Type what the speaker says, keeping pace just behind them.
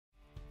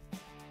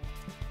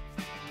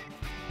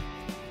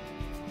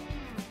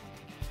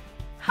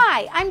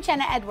Hi, I'm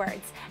Jenna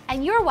Edwards,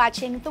 and you're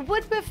watching the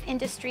Woodruff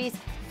Industries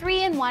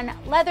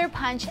 3-in-1 Leather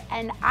Punch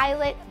and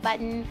Eyelet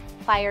Button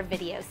Plier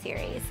video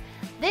series.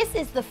 This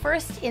is the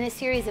first in a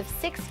series of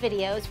 6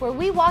 videos where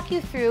we walk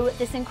you through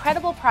this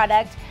incredible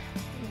product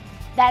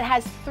that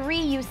has 3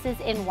 uses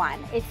in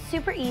one. It's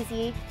super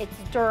easy, it's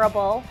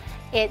durable,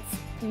 it's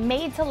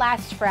made to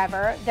last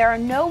forever, there are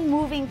no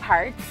moving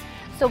parts,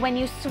 so when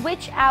you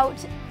switch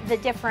out the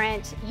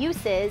different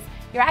uses,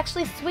 you're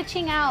actually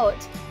switching out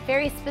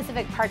very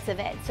specific parts of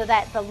it so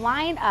that the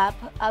lineup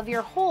of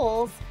your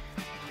holes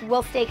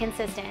will stay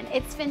consistent.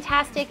 It's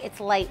fantastic, it's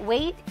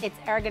lightweight, it's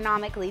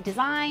ergonomically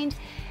designed,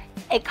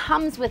 it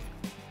comes with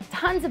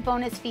tons of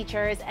bonus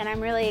features, and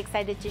I'm really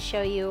excited to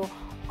show you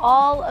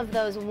all of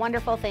those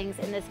wonderful things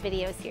in this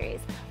video series.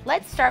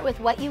 Let's start with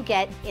what you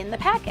get in the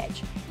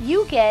package.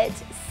 You get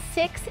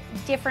 6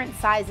 different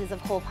sizes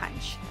of hole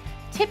punch.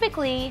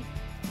 Typically,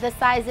 the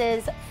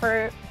sizes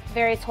for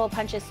various hole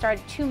punches start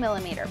at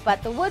 2mm,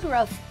 but the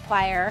Woodruff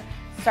plier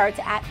starts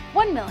at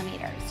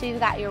 1mm. So you've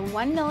got your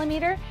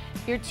 1mm,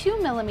 your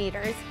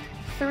 2mm,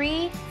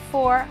 3,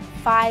 4,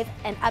 5,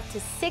 and up to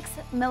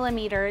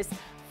 6mm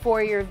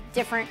for your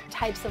different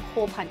types of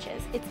hole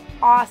punches. It's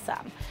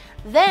awesome.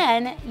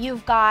 Then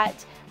you've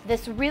got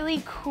this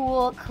really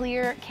cool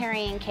clear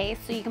carrying case,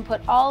 so you can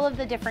put all of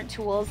the different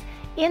tools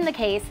in the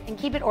case and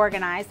keep it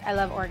organized. I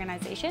love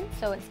organization,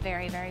 so it's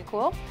very, very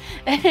cool.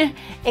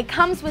 It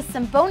comes with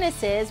some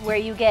bonuses where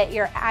you get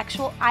your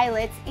actual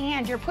eyelets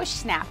and your push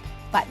snap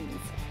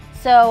buttons.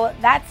 So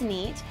that's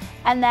neat.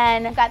 And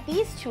then I've got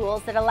these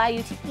tools that allow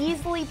you to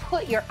easily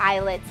put your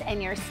eyelets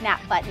and your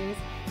snap buttons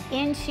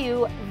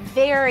into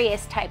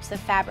various types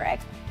of fabric.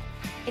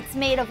 It's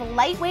made of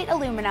lightweight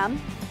aluminum.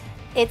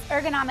 It's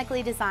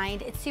ergonomically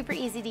designed, it's super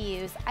easy to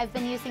use. I've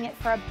been using it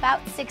for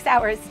about 6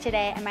 hours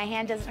today and my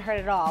hand doesn't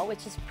hurt at all,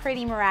 which is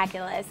pretty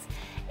miraculous.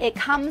 It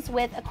comes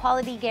with a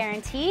quality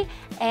guarantee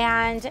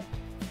and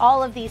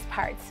all of these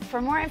parts.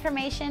 For more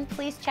information,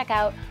 please check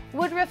out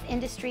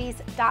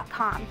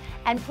woodruffindustries.com,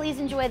 and please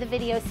enjoy the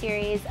video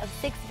series of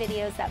 6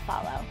 videos that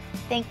follow.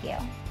 Thank you.